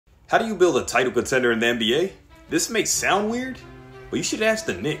How do you build a title contender in the NBA? This may sound weird, but you should ask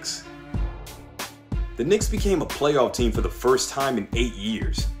the Knicks. The Knicks became a playoff team for the first time in 8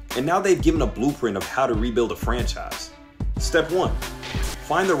 years, and now they've given a blueprint of how to rebuild a franchise. Step 1.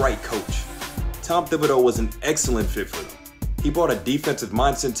 Find the right coach. Tom Thibodeau was an excellent fit for them. He brought a defensive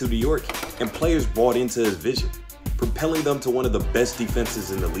mindset to New York, and players bought into his vision, propelling them to one of the best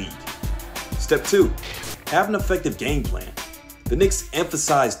defenses in the league. Step 2. Have an effective game plan. The Knicks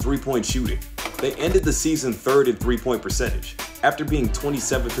emphasized three-point shooting. They ended the season 3rd in three-point percentage, after being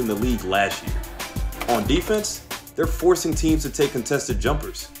 27th in the league last year. On defense, they're forcing teams to take contested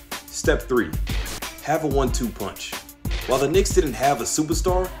jumpers. Step 3. Have a 1-2 punch. While the Knicks didn't have a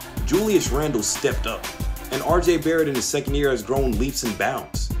superstar, Julius Randle stepped up, and RJ Barrett in his second year has grown leaps and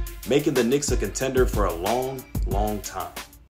bounds, making the Knicks a contender for a long, long time.